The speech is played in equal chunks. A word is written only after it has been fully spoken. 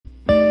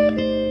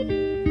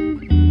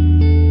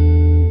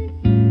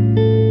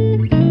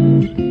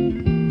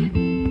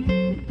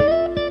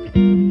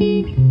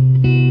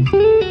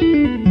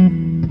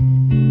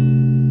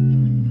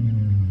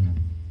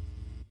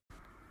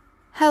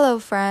Hello,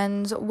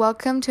 friends.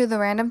 Welcome to the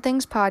Random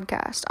Things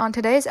podcast. On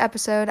today's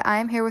episode, I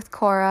am here with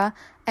Cora,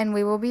 and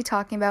we will be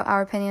talking about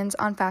our opinions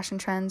on fashion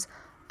trends,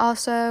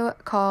 also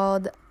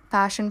called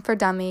Fashion for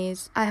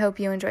Dummies. I hope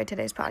you enjoyed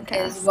today's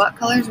podcast. What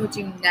colors would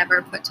you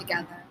never put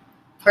together?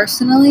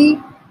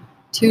 Personally,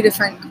 two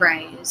different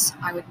grays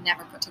I would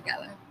never put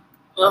together.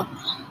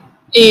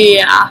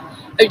 Yeah,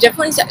 I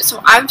definitely said. So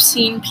I've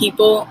seen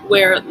people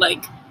wear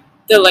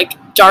the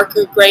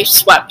darker gray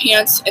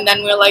sweatpants and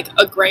then wear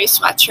a gray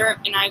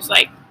sweatshirt, and I was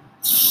like,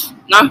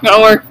 not gonna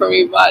work for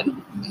me, bud.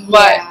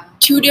 But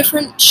two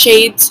different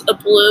shades of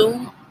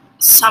blue,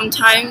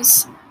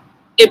 sometimes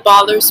it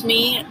bothers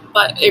me,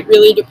 but it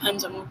really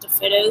depends on what the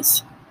fit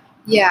is.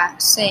 Yeah,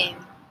 same.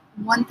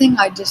 One thing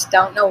I just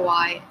don't know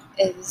why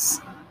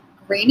is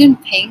green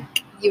and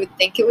pink. You would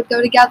think it would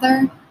go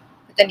together,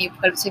 but then you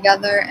put it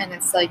together and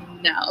it's like,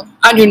 no.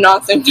 I do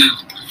not think that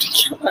would go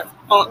together.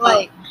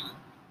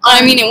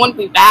 I mean, it wouldn't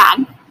be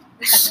bad.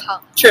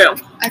 True.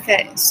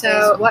 Okay,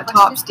 so what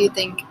tops do you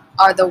think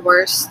are the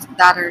worst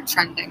that are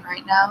trending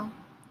right now?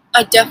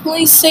 I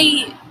definitely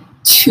say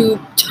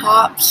tube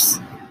tops.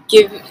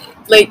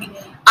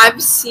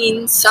 I've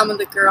seen some of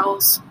the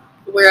girls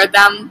wear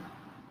them,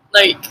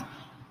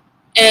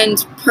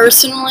 and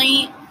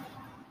personally,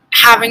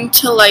 having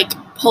to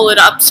pull it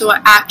up so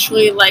it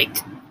actually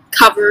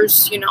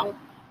covers,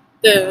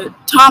 the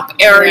top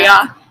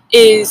area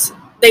is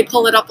they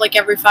pull it up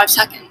every 5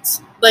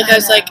 seconds. I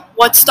was like,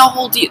 what's the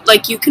whole deal?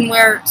 You can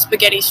wear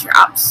spaghetti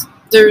straps.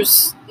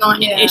 There's not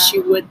an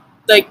issue with,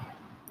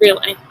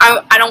 really.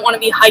 I don't want to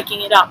be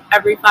hiking it up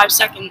every 5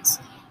 seconds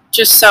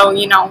just so,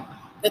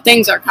 the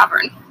things are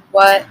covered.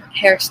 What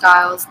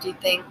hairstyles do you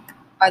think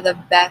are the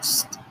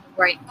best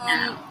right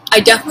now?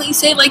 I definitely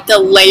say, the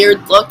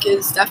layered look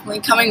is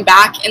definitely coming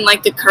back, and,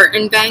 the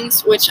curtain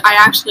bangs, which I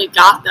actually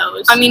got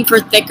those. I mean,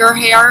 for thicker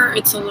hair,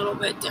 it's a little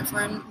bit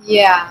different.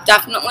 Yeah.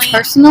 Definitely.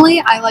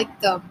 Personally, I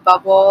like the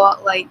bubble,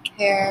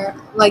 hair.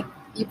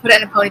 You put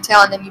it in a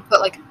ponytail, and then you put,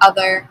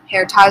 other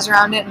hair ties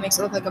around it, and it makes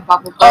it look like a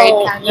bubble braid,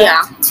 kind of.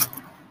 Yeah.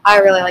 I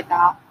really like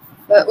that.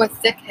 But with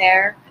thick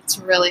hair, it's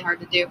really hard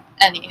to do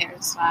any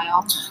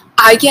hairstyle.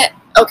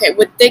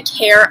 With thick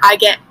hair, I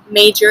get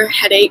major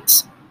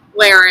headaches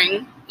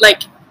wearing,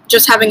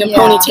 just having a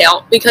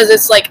ponytail, because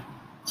it's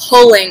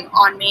pulling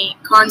on me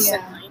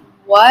constantly. Yeah.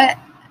 What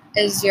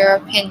is your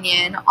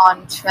opinion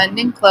on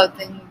trending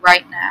clothing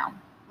right now?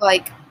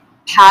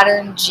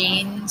 Pattern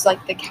jeans,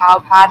 the cow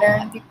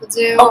pattern people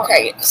do?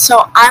 Okay,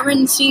 so I've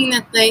been seeing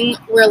the thing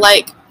where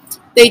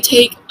they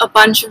take a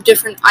bunch of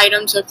different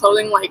items of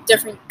clothing,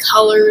 different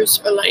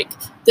colors or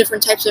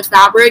different types of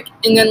fabric,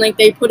 and then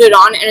they put it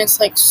on and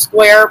it's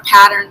square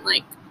pattern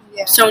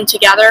sewn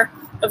together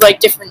of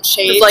different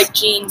shades of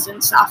jeans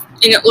and stuff,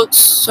 and it looks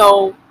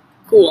so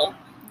cool.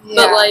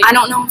 But I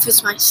don't know if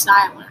it's my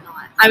style or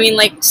not. I mean,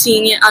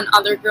 seeing it on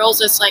other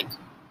girls, it's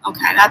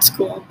okay, that's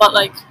cool,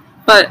 but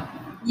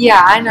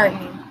yeah, I know what you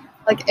mean.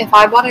 If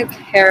I bought a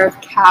pair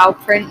of cow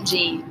print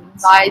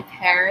jeans, my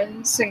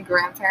parents and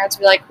grandparents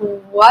would be like,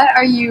 what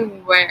are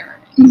you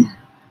wearing?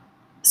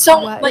 So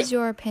what is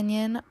your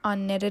opinion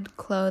on knitted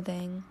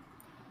clothing?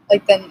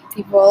 Then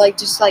people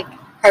just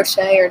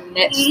crochet or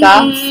knit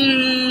stuff.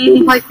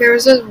 There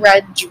was a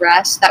red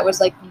dress that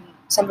was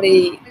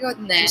somebody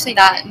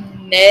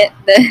knit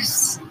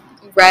this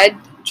red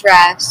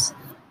dress,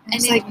 and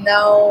it's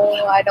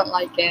no, I don't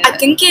like it. I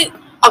think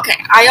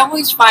I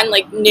always find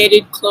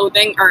knitted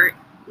clothing or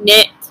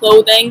knit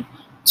clothing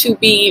to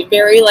be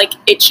very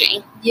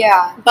itchy.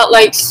 Yeah.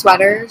 But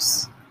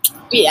sweaters.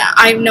 Yeah,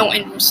 I have no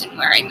interest in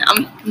wearing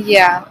them.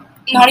 Yeah.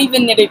 Not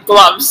even knitted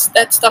gloves.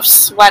 That stuff's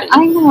sweaty.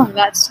 I know,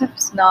 that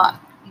stuff's not.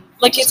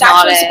 It's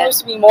actually supposed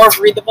to be more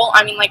breathable.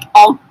 I mean,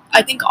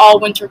 I think all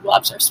winter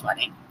gloves are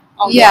sweating.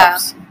 All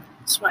gloves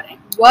sweating.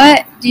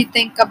 What do you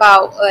think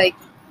about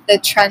the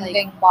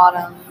trending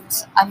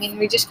bottoms? I mean,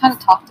 we just kind of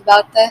talked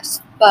about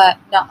this, but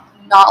not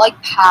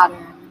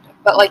patterned,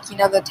 but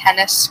the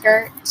tennis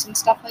skirts and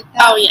stuff like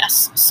that. Oh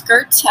yes,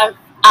 skirts have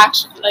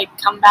actually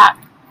come back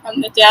from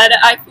the dead,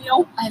 I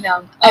feel. I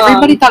know.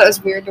 Everybody thought it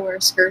was weird to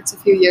wear skirts a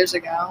few years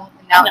ago,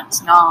 and now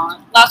it's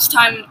not. Last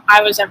time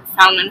I was ever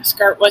found in a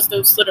skirt was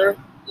those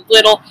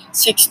little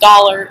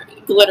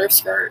 $6 glitter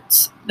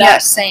skirts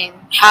that same.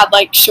 had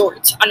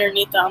shorts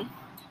underneath them.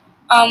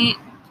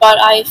 But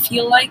I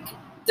feel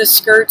the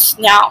skirts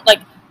now,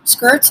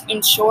 skirts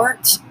and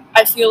shorts,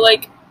 I feel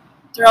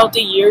throughout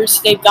the years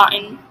they've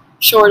gotten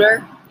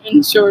shorter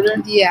and shorter.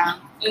 Yeah.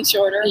 And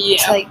shorter. Yeah.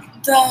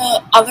 It's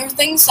the other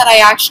things that I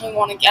actually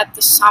want to get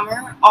this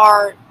summer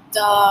are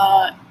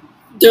they're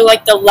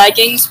the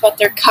leggings, but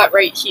they're cut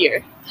right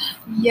here.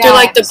 Yeah.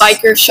 They're the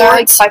biker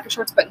shorts. They're biker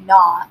shorts, but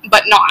not.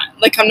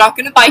 I'm not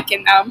going to bike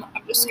in them.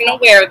 I'm just going to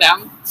wear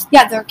them.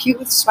 Yeah, they're cute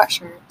with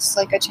sweatshirts,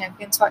 a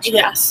Champion sweatshirt.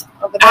 Yes.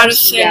 Over there.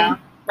 Addison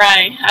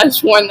Ray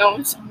has worn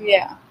those.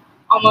 Yeah.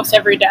 Almost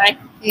every day.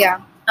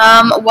 Yeah.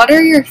 What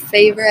are your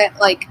favorite,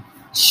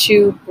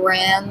 shoe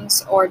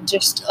brands or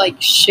just,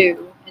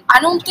 shoe? I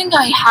don't think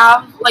I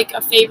have,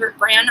 a favorite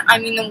brand. I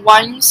mean, the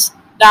ones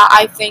that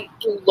I think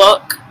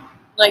look,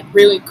 like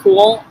really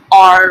cool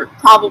are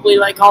probably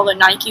like all the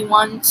Nike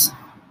ones.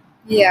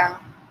 Yeah.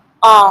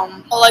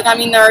 But like I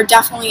mean there are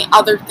definitely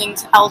other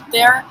things out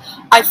there.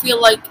 I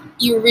feel like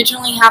you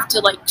originally have to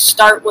like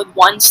start with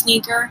one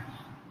sneaker,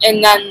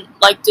 and then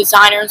like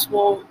designers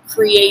will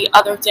create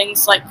other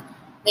things, like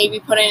maybe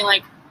putting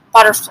like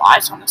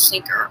butterflies on the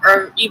sneaker,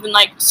 or even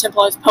like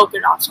simple as polka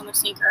dots on the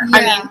sneaker. Yeah.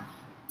 I mean,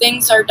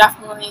 things are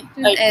definitely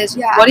like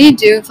What do you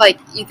do if like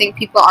you think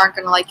people aren't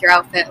gonna like your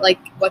outfit? Like,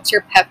 what's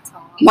your pep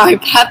talk? my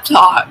pep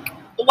talk.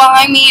 Well,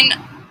 I mean,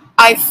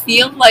 I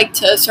feel like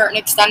to a certain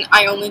extent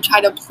I only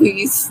try to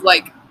please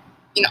like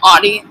an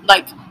audience,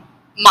 like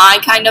my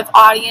kind of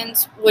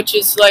audience, which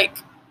is like,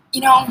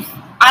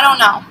 I don't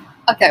know.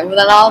 Okay, well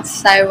then I'll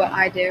say what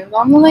I do.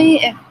 Normally,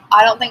 if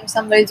I don't think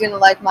somebody's gonna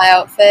like my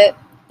outfit,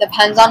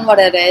 depends on what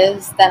it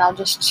is, then I'll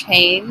just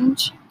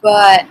change.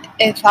 But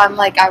if I'm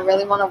like, I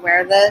really want to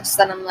wear this,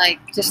 then I'm like,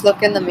 just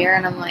look in the mirror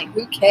and I'm like,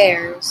 who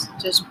cares?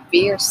 Just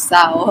be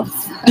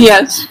yourself.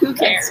 Yes, who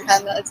cares?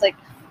 It's like,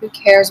 who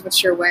cares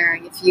what you're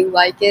wearing? If you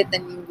like it,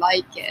 then you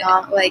like it.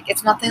 Not like,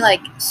 it's nothing like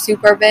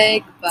super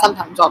big, but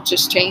sometimes I'll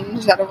just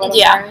change out of what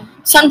I'm wearing.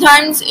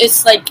 Sometimes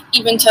it's like,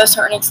 even to a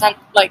certain extent,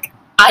 like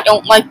I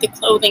don't like the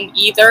clothing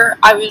either.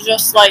 I was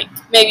just like,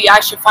 maybe I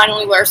should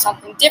finally wear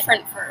something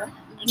different for a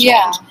change.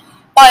 Yeah.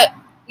 But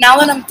now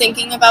that I'm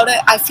thinking about it,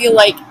 I feel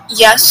like,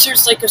 yes,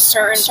 there's like a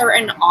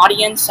certain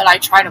audience that I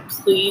try to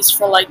please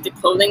for like the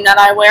clothing that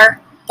I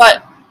wear,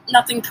 but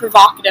nothing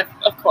provocative,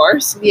 of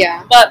course.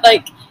 Yeah. But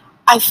like,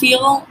 I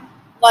feel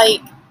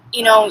like,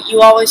 you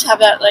always have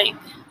that, like,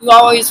 you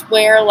always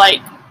wear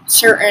like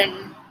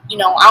certain,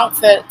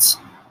 outfits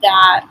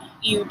that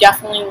you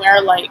definitely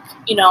wear like,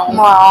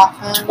 More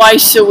often.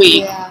 twice a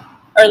week. Yeah.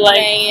 Or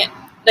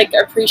like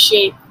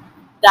appreciate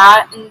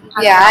that. And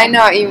I know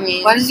what you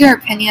mean. What is your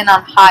opinion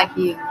on high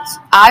heels?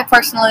 I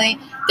personally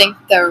think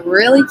they're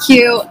really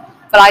cute,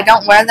 but I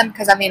don't wear them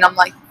because, I'm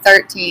like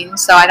 13,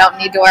 so I don't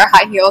need to wear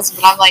high heels,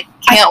 but I'm like,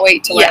 can't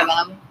wait to wear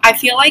them. I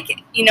feel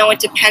like, it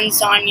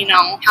depends on,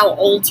 how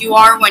old you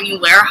are when you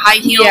wear high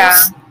heels. Yeah.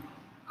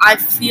 I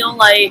feel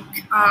like,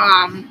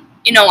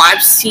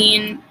 I've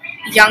seen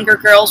younger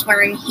girls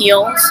wearing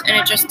heels, and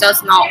it just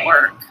does not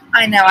work.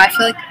 I know. I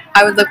feel like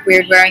I would look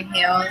weird wearing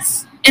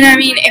heels. And I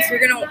mean, if you're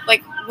going to,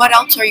 like, what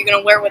else are you going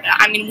to wear with it?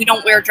 I mean, we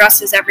don't wear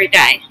dresses every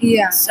day.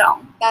 Yeah.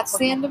 So that's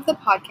the end of the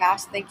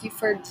podcast. Thank you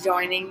for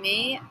joining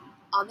me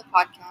on the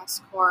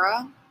podcast,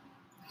 Cora.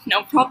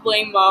 No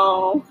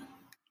problemo.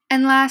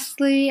 And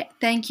lastly,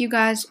 thank you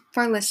guys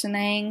for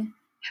listening.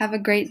 Have a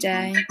great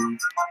day.